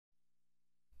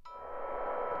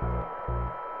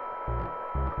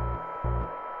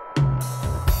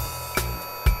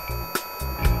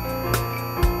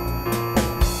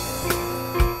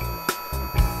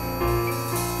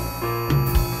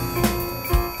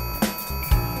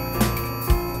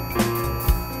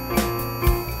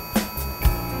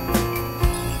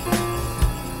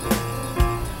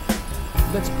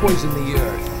Let's poison the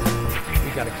earth. We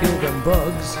gotta kill them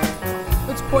bugs.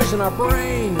 Let's poison our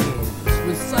brains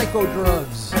with psycho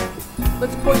drugs.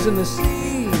 Let's poison the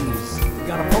seas. We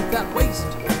gotta pump that waste.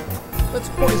 Let's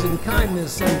poison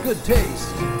kindness and good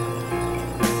taste.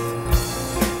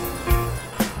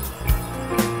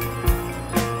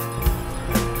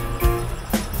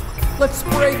 Let's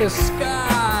spray the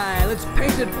sky. Let's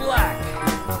paint it black.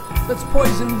 Let's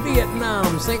poison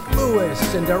Vietnam, St. Louis,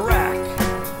 and Iraq.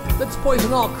 Let's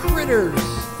poison all critters,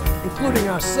 including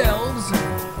ourselves.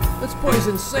 Let's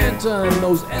poison Santa and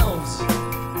those elves.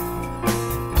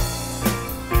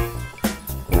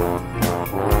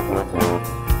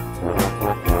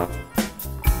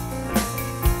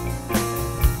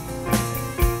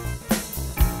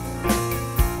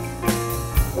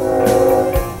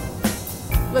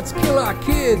 Let's kill our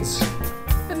kids,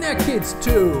 and their kids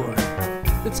too.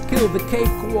 Let's kill the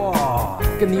cakewalk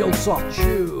and the old soft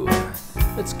shoe.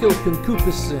 Let's kill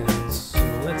concupiscence.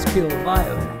 Let's kill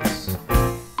violence.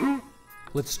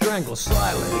 Let's strangle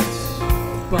silence.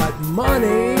 But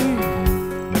money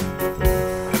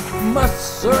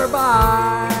must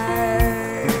survive.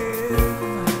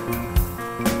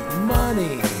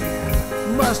 Money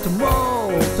must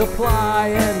multiply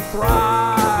and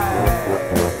thrive.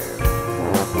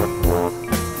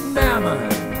 Mammon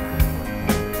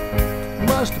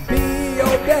must be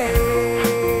obeyed.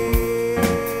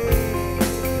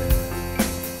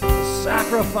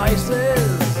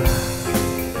 Sacrifices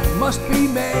must be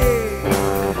made.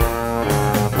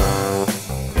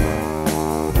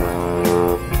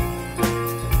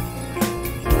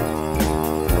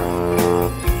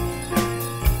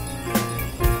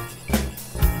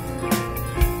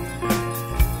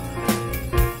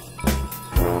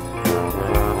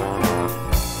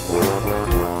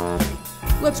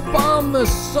 Let's bomb the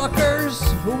suckers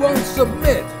who won't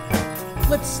submit.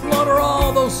 Let's slaughter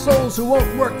all those souls who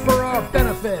won't work for our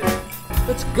benefit.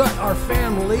 Let's gut our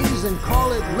families and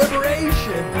call it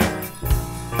liberation.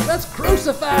 Let's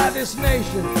crucify this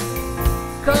nation,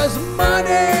 'cause money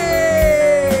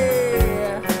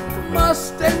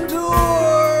must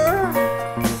endure.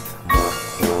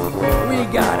 We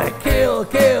gotta kill,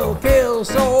 kill, kill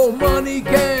so money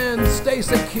can stay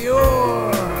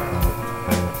secure.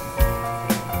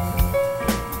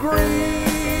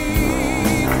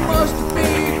 Greed must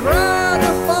be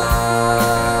gratified,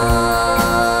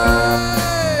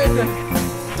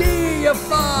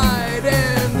 deified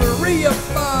and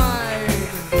reified,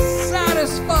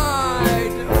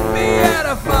 satisfied,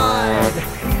 beatified.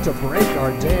 To break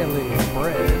our daily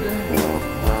bread,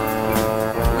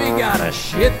 we gotta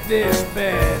shit this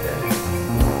bed.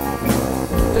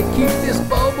 To keep this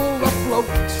bubble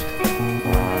afloat,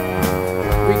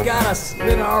 we gotta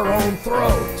slit our own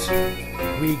throat.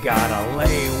 We gotta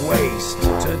lay waste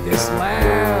to this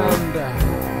land.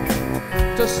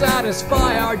 To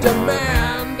satisfy our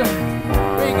demand,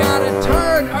 we gotta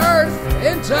turn earth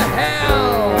into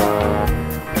hell,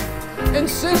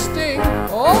 insisting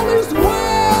all is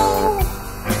well.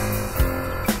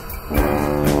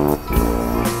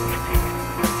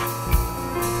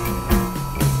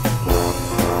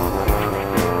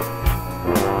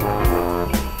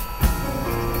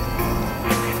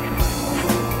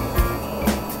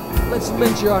 Let's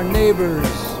lynch our neighbors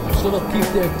so they'll keep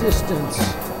their distance.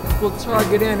 We'll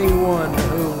target anyone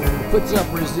who puts up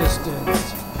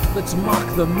resistance. Let's mock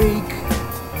the meek,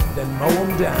 then mow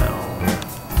them down.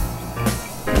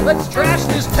 Let's trash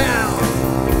this town,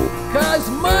 'cause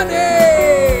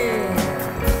money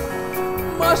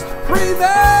must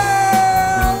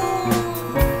prevail.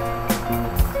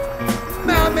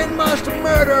 Mammon must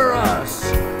murder us.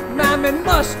 Mammon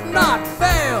must not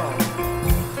fail.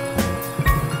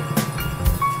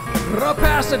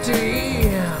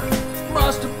 Rapacity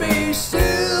must be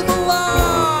civilized,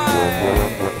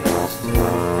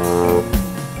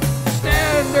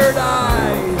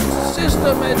 standardized,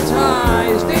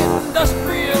 systematized,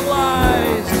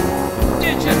 industrialized,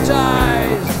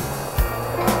 digitized.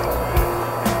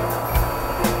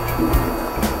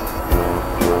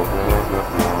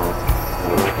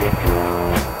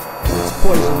 Let's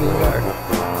poison the earth.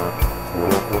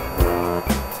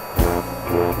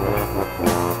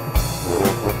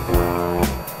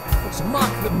 Let's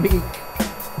mock the meek,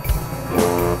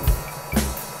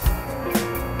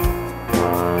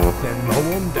 then mow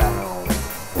them down.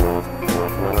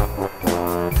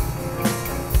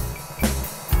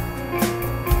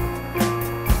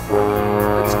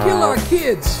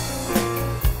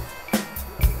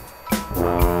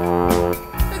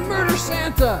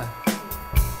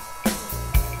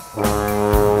 We'll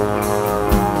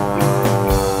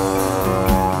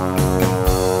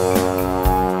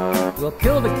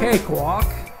kill the cakewalk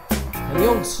and the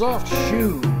old soft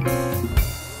shoe.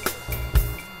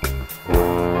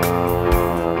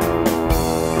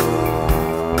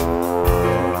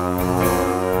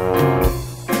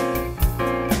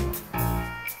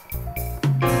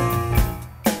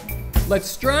 Let's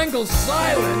strangle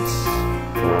silence.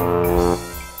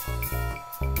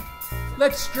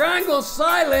 Let's strangle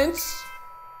silence.